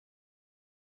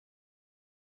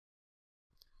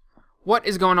What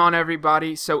is going on,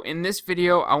 everybody? So in this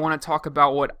video I want to talk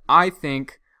about what I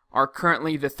think are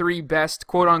currently the three best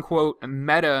quote-unquote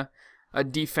meta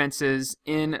defenses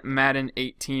in Madden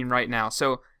 18 right now.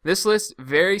 So this list,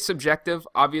 very subjective,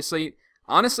 obviously.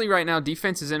 Honestly, right now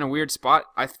defense is in a weird spot.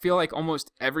 I feel like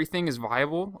almost everything is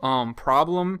viable.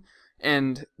 Problem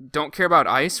and Don't Care About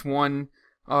Ice won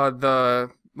the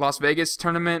Las Vegas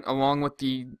tournament along with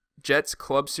the Jets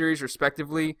Club Series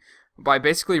respectively by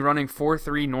basically running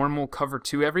 4-3 normal cover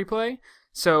 2 every play.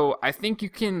 So I think you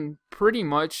can pretty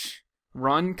much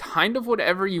run kind of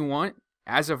whatever you want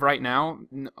as of right now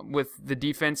with the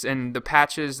defense and the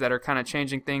patches that are kind of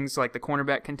changing things like the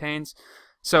cornerback contains.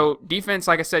 So defense,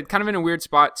 like I said, kind of in a weird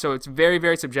spot, so it's very,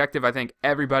 very subjective. I think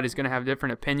everybody's going to have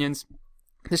different opinions.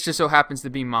 This just so happens to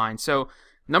be mine. So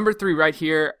number 3 right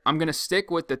here, I'm going to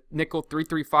stick with the nickel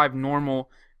 3-3-5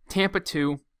 normal Tampa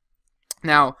 2.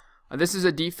 Now, this is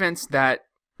a defense that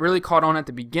really caught on at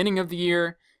the beginning of the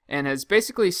year and has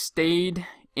basically stayed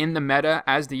in the meta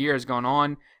as the year has gone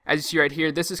on. As you see right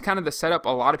here, this is kind of the setup a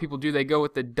lot of people do. They go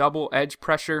with the double edge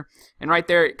pressure, and right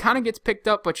there it kind of gets picked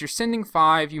up, but you're sending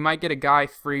 5. You might get a guy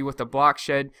free with a block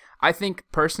shed. I think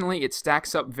personally it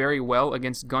stacks up very well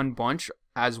against gun bunch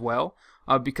as well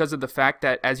because of the fact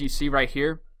that, as you see right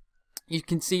here, you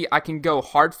can see I can go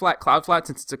hard flat, cloud flat.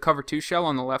 Since it's a cover 2 shell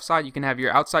on the left side, you can have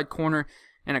your outside corner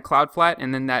and a cloud flat,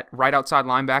 and then that right outside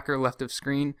linebacker, left of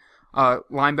screen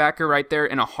linebacker right there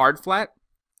in a hard flat.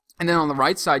 And then on the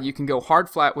right side, you can go hard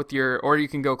flat with your, or you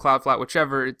can go cloud flat,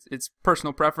 whichever, it's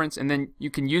personal preference. And then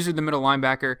you can use the middle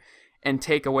linebacker and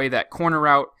take away that corner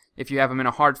route if you have them in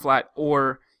a hard flat,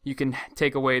 or you can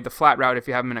take away the flat route if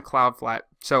you have them in a cloud flat.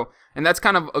 So, and that's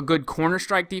kind of a good corner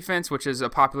strike defense, which is a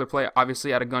popular play,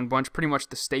 obviously, out of gun bunch, pretty much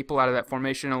the staple out of that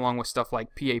formation, along with stuff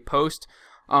like PA post.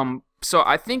 So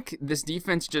I think this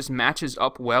defense just matches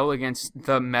up well against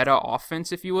the meta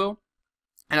offense, if you will.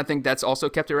 And I think that's also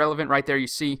kept it relevant. Right there you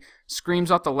see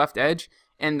screams off the left edge.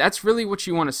 And that's really what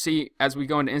you want to see as we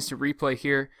go into instant replay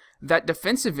here. That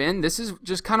defensive end, this is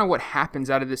just kind of what happens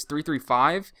out of this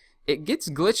 3-3-5. It gets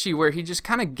glitchy where he just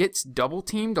kind of gets double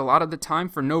teamed a lot of the time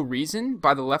for no reason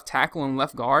by the left tackle and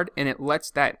left guard. And it lets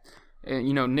that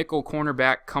nickel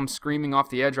cornerback come screaming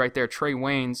off the edge right there, Trey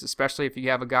Waynes, especially if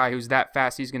you have a guy who's that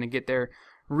fast, he's going to get there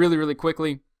really, really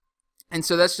quickly. And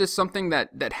so that's just something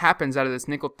that happens out of this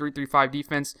nickel 3-3-5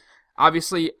 defense.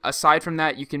 Obviously, aside from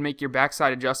that, you can make your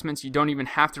backside adjustments. You don't even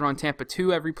have to run Tampa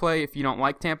 2 every play if you don't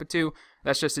like Tampa 2.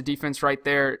 That's just a defense right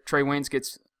there. Trey Waynes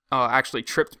gets actually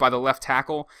tripped by the left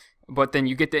tackle, but then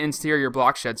you get the interior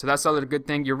block shed. So that's the other good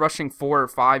thing. You're rushing 4 or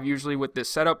 5 usually with this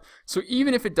setup. So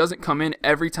even if it doesn't come in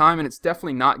every time, and it's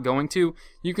definitely not going to,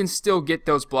 you can still get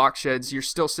those block sheds. You're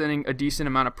still sending a decent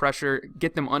amount of pressure,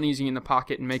 get them uneasy in the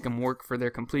pocket, and make them work for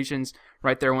their completions.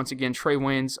 Right there, once again, Trey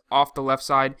Waynes off the left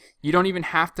side. You don't even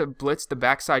have to blitz the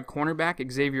backside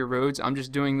cornerback, Xavier Rhodes. I'm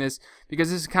just doing this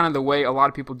because this is kind of the way a lot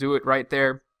of people do it right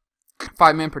there.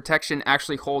 5-man protection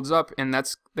actually holds up, and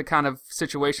that's the kind of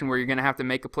situation where you're going to have to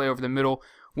make a play over the middle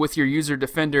with your user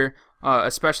defender,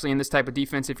 especially in this type of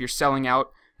defense. If you're selling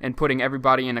out and putting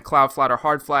everybody in a cloud flat or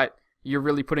hard flat, you're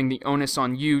really putting the onus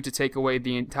on you to take away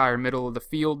the entire middle of the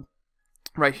field.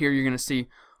 Right here, you're going to see,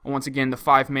 once again, the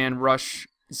 5-man rush.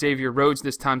 Xavier Rhodes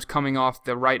this time's coming off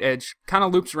the right edge, kind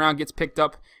of loops around, gets picked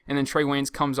up, and then Trey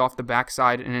Waynes comes off the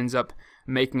backside and ends up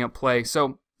making a play.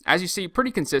 So, as you see,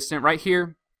 pretty consistent. Right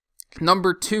here,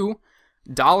 number 2,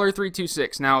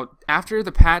 $326. Now, after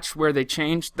the patch where they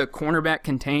changed the cornerback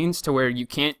contains to where you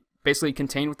can't basically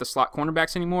contain with the slot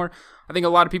cornerbacks anymore, I think a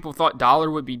lot of people thought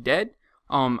Dollar would be dead.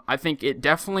 I think it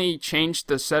definitely changed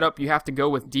the setup. You have to go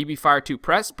with DB Fire 2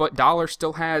 press, but Dollar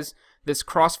still has this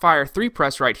Crossfire 3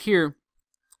 press right here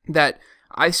that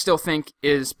I still think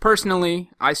is,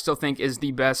 personally,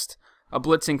 the best a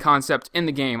blitzing concept in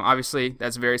the game. Obviously,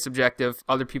 that's very subjective.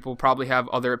 Other people probably have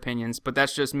other opinions, but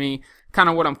that's just me, kind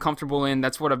of what I'm comfortable in.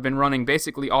 That's what I've been running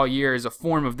basically all year, is a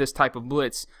form of this type of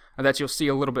blitz that you'll see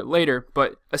a little bit later.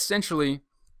 But essentially,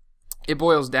 it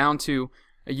boils down to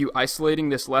you isolating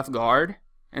this left guard.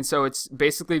 And so it's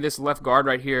basically this left guard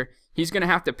right here. He's going to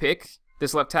have to pick.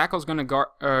 This left tackle is going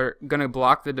to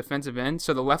block the defensive end.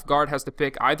 So the left guard has to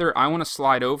pick either I want to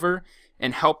slide over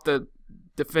and help the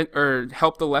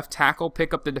left tackle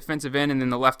pick up the defensive end, and then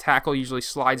the left tackle usually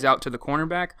slides out to the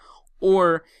cornerback,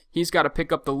 or he's got to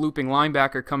pick up the looping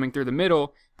linebacker coming through the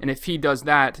middle, and if he does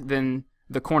that, then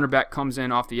the cornerback comes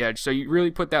in off the edge. So you really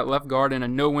put that left guard in a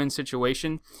no-win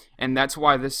situation, and that's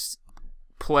why this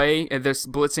play, this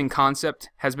blitzing concept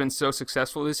has been so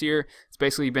successful this year. It's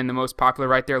basically been the most popular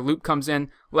right there. Loop comes in,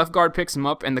 left guard picks him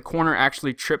up, and the corner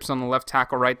actually trips on the left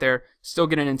tackle right there. Still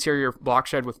get an interior block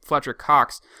shed with Fletcher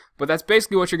Cox. But that's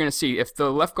basically what you're going to see. If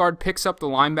the left guard picks up the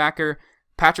linebacker,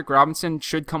 Patrick Robinson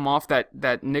should come off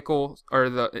that nickel, or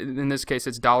in this case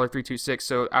it's $326,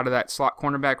 so out of that slot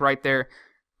cornerback right there.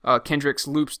 Kendricks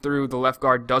loops through, the left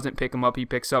guard doesn't pick him up, he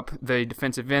picks up the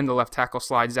defensive end, the left tackle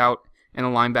slides out, and the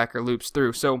linebacker loops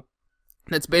through. So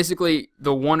that's basically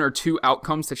the one or two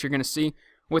outcomes that you're going to see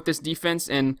with this defense,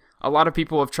 and a lot of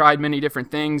people have tried many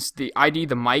different things. The ID,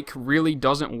 the Mike, really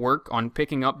doesn't work on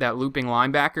picking up that looping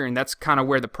linebacker, and that's kind of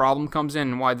where the problem comes in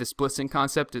and why this blitzing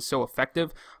concept is so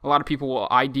effective. A lot of people will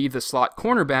ID the slot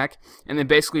cornerback and then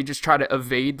basically just try to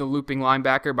evade the looping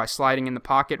linebacker by sliding in the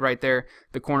pocket right there.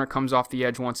 The corner comes off the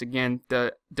edge once again.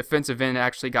 The defensive end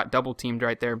actually got double teamed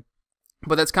right there.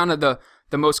 But that's kind of the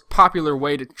most popular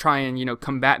way to try and,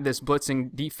 combat this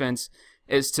blitzing defense,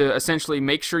 is to essentially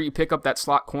make sure you pick up that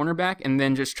slot cornerback and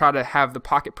then just try to have the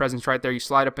pocket presence right there. You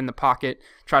slide up in the pocket,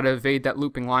 try to evade that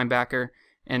looping linebacker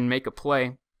and make a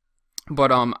play.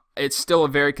 But it's still a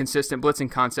very consistent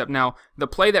blitzing concept. Now, the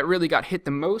play that really got hit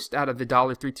the most out of the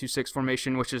 $326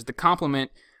 formation, which is the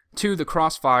complement to the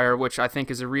crossfire, which I think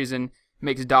is a reason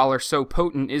makes dollar so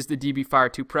potent, is the DB Fire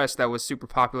 2 press that was super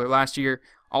popular last year.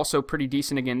 Also pretty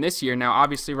decent again this year. Now,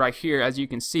 obviously right here, as you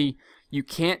can see, you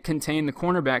can't contain the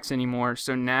cornerbacks anymore.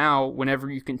 So now, whenever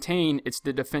you contain, it's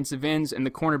the defensive ends and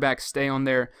the cornerbacks stay on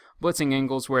their blitzing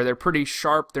angles where they're pretty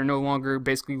sharp. They're no longer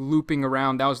basically looping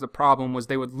around. That was the problem, was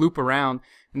they would loop around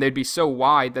and they'd be so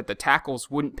wide that the tackles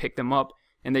wouldn't pick them up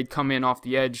and they'd come in off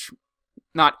the edge,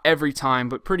 not every time,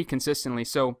 but pretty consistently.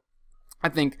 So I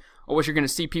think what you're going to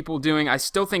see people doing, I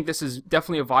still think this is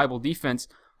definitely a viable defense,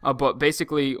 but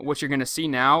basically what you're going to see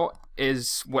now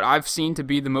is what I've seen to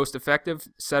be the most effective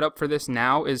setup for this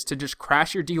now, is to just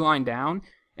crash your D-line down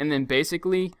and then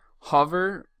basically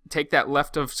hover, take that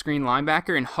left of screen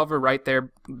linebacker and hover right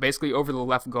there basically over the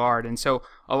left guard. And so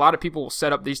a lot of people will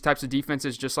set up these types of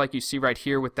defenses just like you see right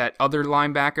here with that other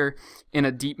linebacker in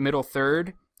a deep middle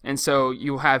third. And so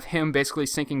you have him basically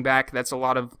sinking back. That's a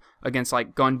lot of against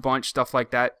like gun bunch, stuff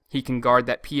like that. He can guard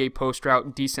that PA post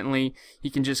route decently. He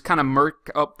can just kind of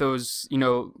murk up those,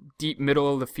 deep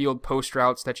middle of the field post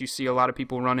routes that you see a lot of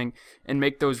people running and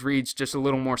make those reads just a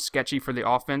little more sketchy for the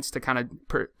offense to kind of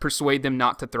persuade them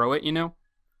not to throw it,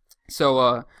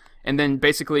 So, and then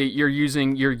basically you're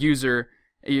using your user,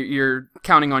 you're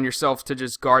counting on yourself to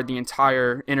just guard the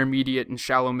entire intermediate and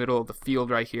shallow middle of the field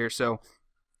right here. So,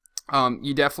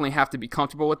 you definitely have to be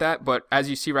comfortable with that, but as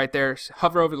you see right there,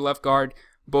 hover over the left guard,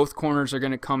 both corners are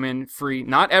going to come in free.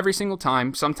 Not every single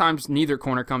time. Sometimes neither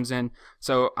corner comes in.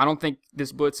 So I don't think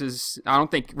I don't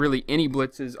think really any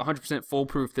blitz is 100%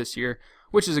 foolproof this year,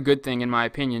 which is a good thing in my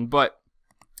opinion, but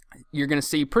you're going to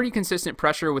see pretty consistent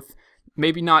pressure with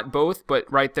maybe not both, but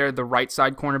right there the right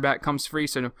side cornerback comes free,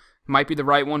 so it might be the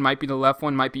right one, might be the left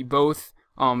one, might be both.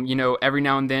 Every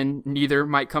now and then neither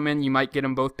might come in. You might get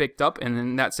them both picked up, and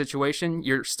in that situation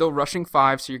you're still rushing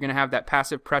 5, so you're going to have that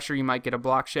passive pressure. You might get a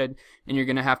block shed, and you're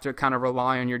going to have to kind of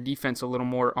rely on your defense a little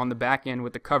more on the back end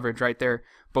with the coverage right there.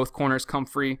 Both corners come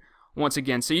free once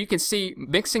again. So you can see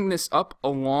mixing this up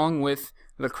along with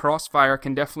the crossfire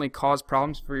can definitely cause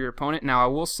problems for your opponent. Now I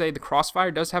will say the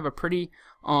crossfire does have a pretty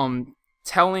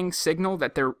telling signal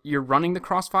that you're running the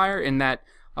crossfire, in that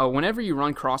whenever you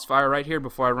run crossfire right here,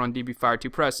 before I run DB Fire 2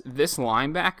 press, this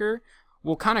linebacker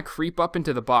will kind of creep up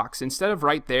into the box. Instead of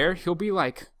right there, he'll be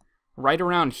like right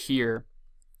around here.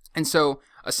 And so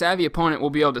a savvy opponent will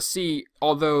be able to see,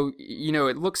 although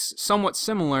it looks somewhat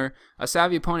similar, a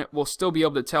savvy opponent will still be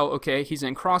able to tell, okay, he's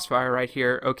in crossfire right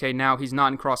here. Okay, now he's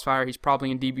not in crossfire. He's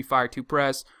probably in DB Fire 2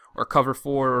 press or cover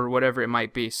 4 or whatever it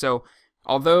might be. So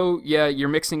although, yeah, you're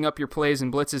mixing up your plays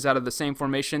and blitzes out of the same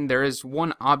formation, there is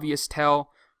one obvious tell.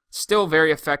 Still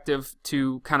very effective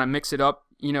to kind of mix it up.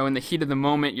 In the heat of the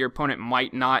moment, your opponent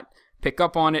might not pick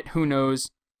up on it. Who knows?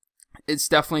 It's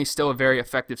definitely still a very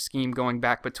effective scheme going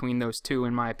back between those two,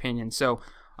 in my opinion. So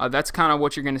that's kind of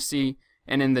what you're going to see.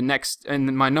 And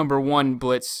in my number one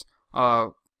blitz,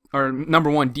 or number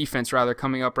one defense rather,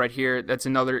 coming up right here, that's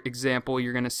another example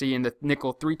you're going to see in the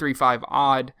nickel 3-3-5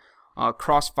 odd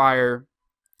crossfire,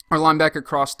 or linebacker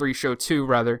cross 3 show 2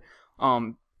 rather.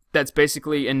 That's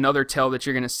basically another tell that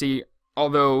you're going to see.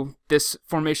 Although this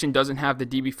formation doesn't have the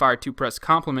DB Fire 2 press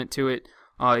complement to it,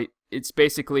 it's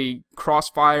basically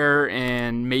crossfire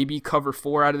and maybe cover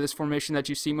 4 out of this formation that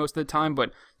you see most of the time,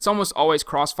 but it's almost always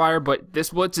crossfire. But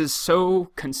this blitz is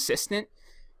so consistent,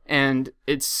 and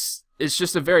it's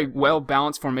just a very well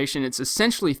balanced formation. It's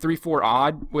essentially 3-4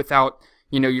 odd without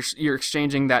you're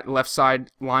exchanging that left side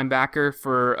linebacker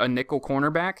for a nickel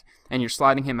cornerback, and you're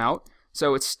sliding him out.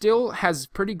 So it still has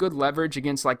pretty good leverage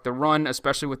against like the run,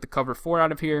 especially with the cover 4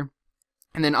 out of here.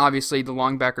 And then obviously the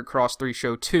linebacker cross 3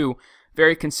 show 2,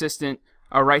 very consistent.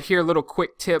 Right here, a little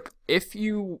quick tip: if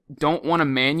you don't want to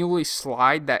manually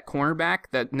slide that cornerback,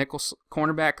 that nickel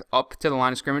cornerback, up to the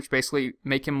line of scrimmage, basically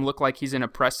make him look like he's in a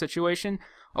press situation,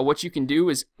 what you can do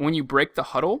is when you break the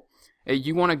huddle,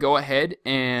 you want to go ahead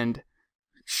and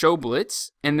show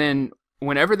blitz, and then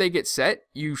whenever they get set,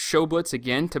 you show blitz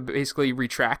again to basically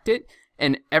retract it,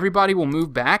 and everybody will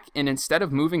move back, and instead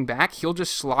of moving back, he'll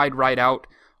just slide right out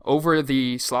over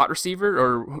the slot receiver,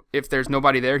 or if there's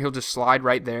nobody there, he'll just slide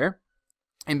right there.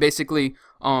 And basically,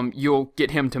 you'll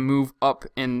get him to move up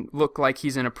and look like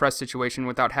he's in a press situation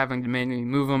without having to manually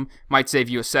move him. Might save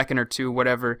you a second or two,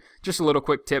 whatever. Just a little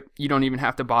quick tip. You don't even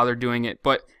have to bother doing it.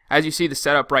 But as you see the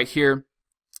setup right here,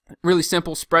 really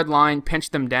simple: spread line, pinch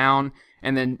them down,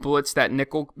 and then blitz that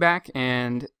nickel back.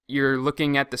 And you're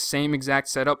looking at the same exact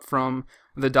setup from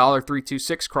the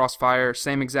 $326 crossfire.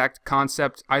 Same exact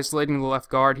concept, isolating the left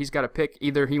guard. He's got to pick: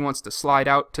 either he wants to slide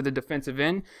out to the defensive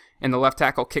end, and the left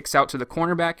tackle kicks out to the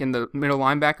cornerback and the middle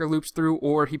linebacker loops through,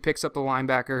 or he picks up the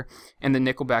linebacker and the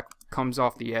nickelback comes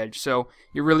off the edge. So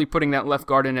you're really putting that left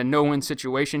guard in a no-win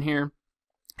situation here.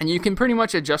 And you can pretty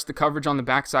much adjust the coverage on the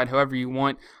backside however you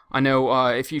want. I know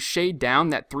if you shade down,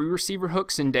 that 3 receiver hook,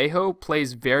 Sendejo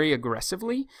plays very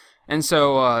aggressively. And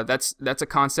so that's a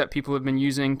concept people have been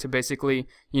using to basically,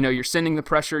 you're sending the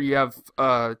pressure. You have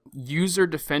a user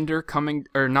defender coming,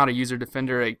 or not a user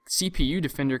defender, a CPU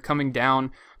defender coming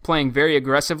down, playing very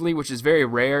aggressively, which is very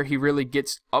rare. He really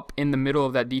gets up in the middle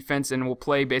of that defense and will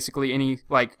play basically any,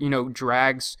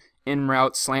 drags, in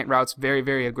routes, slant routes very,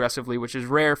 very aggressively, which is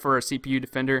rare for a CPU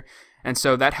defender. And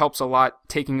so that helps a lot,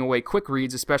 taking away quick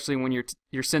reads, especially when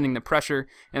you're sending the pressure.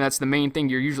 And that's the main thing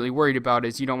you're usually worried about,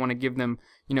 is you don't want to give them,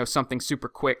 something super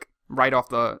quick right off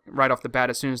the bat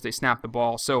as soon as they snap the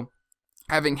ball. So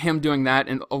having him doing that,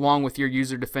 and along with your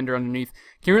user defender underneath,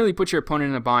 can really put your opponent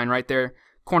in a bind. Right there,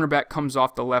 cornerback comes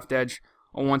off the left edge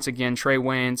once again, Trey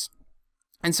Waynes.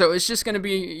 And so it's just going to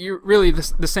be really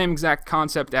the same exact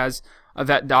concept as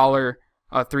that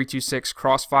 $326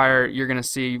 crossfire. You're going to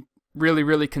see really,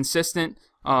 really consistent.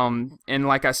 And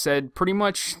like I said, pretty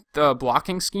much the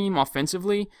blocking scheme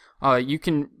offensively, you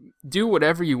can do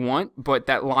whatever you want, but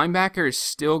that linebacker is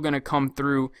still going to come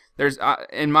through. There's,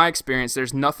 in my experience,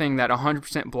 there's nothing that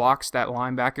 100% blocks that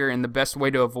linebacker, and the best way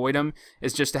to avoid him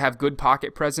is just to have good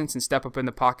pocket presence and step up in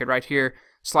the pocket. Right here,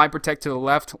 slide protect to the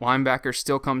left, linebacker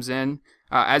still comes in.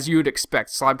 As you would expect,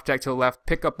 slide protect to the left,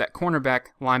 pick up that cornerback,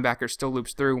 linebacker still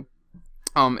loops through.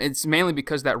 It's mainly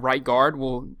because that right guard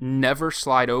will never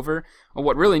slide over.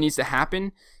 What really needs to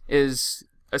happen is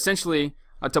essentially,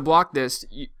 to block this,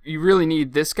 you really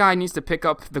need, this guy needs to pick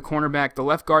up the cornerback, the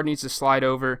left guard needs to slide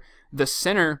over, the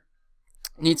center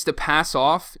needs to pass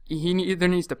off. He either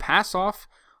needs to pass off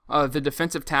the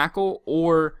defensive tackle,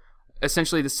 or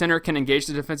essentially the center can engage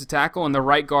the defensive tackle, and the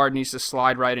right guard needs to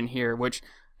slide right in here, which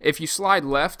if you slide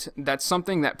left, that's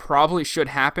something that probably should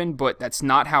happen, but that's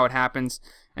not how it happens.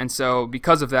 And so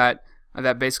because of that,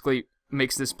 that basically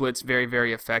makes this blitz very,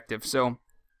 very effective. So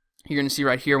you're going to see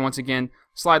right here, once again,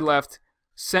 slide left,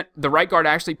 the right guard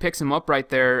actually picks him up right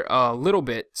there a little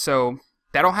bit. So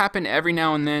that'll happen every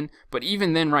now and then, but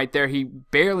even then right there, he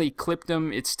barely clipped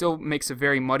him. It still makes a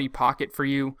very muddy pocket for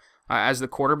you as the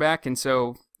quarterback, and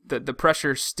so the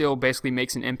pressure still basically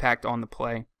makes an impact on the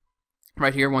play.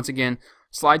 Right here, once again,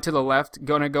 slide to the left,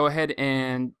 going to go ahead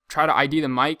and try to ID the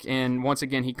mic, and once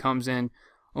again he comes in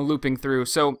looping through.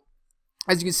 So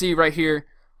as you can see right here,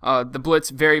 the blitz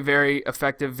very, very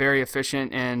effective, very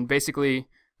efficient, and basically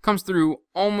comes through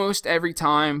almost every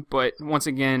time, but once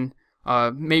again,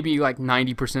 maybe like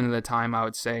 90% of the time, I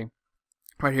would say.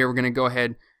 Right here, we're going to go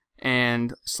ahead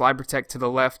and slide protect to the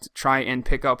left, try and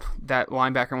pick up that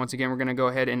linebacker. Once again, we're going to go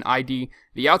ahead and ID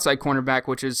the outside cornerback,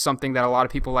 which is something that a lot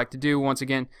of people like to do once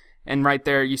again. And right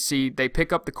there, you see they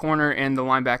pick up the corner and the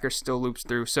linebacker still loops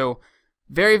through. So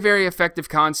very, very effective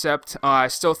concept. I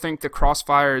still think the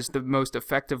crossfire is the most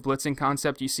effective blitzing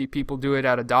concept. You see people do it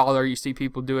at $1. You see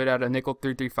people do it at a nickel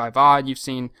 3-3-5 odd.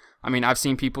 I've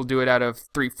seen people do it at a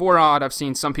 3-4 odd. I've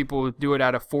seen some people do it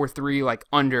at a 4-3, like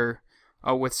under,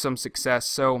 with some success.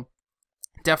 So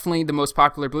definitely the most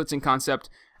popular blitzing concept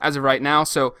as of right now.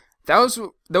 So those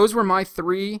were my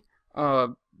 3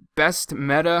 best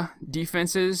meta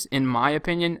defenses, in my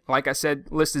opinion. Like I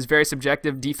said, list is very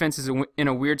subjective. Defense is in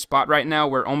a weird spot right now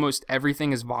where almost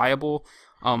everything is viable,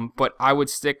 but I would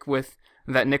stick with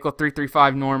that nickel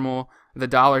 3-3-5 normal, the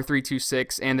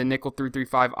 $3-2-6, and the nickel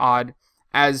 3-3-5 odd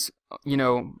as you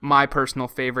know, my personal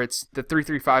favorites, the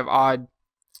 335 odd,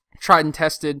 tried and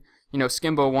tested. You know,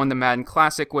 Skimbo won the Madden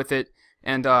Classic with it,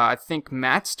 and I think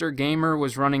Matster Gamer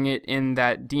was running it in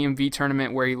that DMV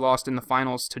tournament where he lost in the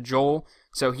finals to Joel,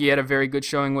 so he had a very good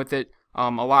showing with it. A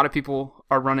lot of people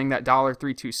are running that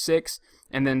 $326,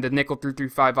 and then the nickel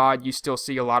 335 odd, you still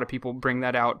see a lot of people bring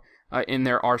that out in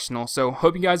their arsenal. So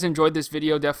hope you guys enjoyed this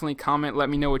video. Definitely comment, let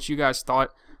me know what you guys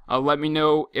thought. Let me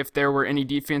know if there were any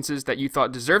defenses that you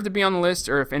thought deserved to be on the list,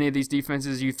 or if any of these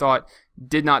defenses you thought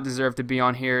did not deserve to be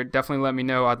on here. Definitely let me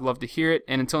know. I'd love to hear it.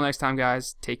 And until next time,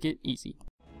 guys, take it easy.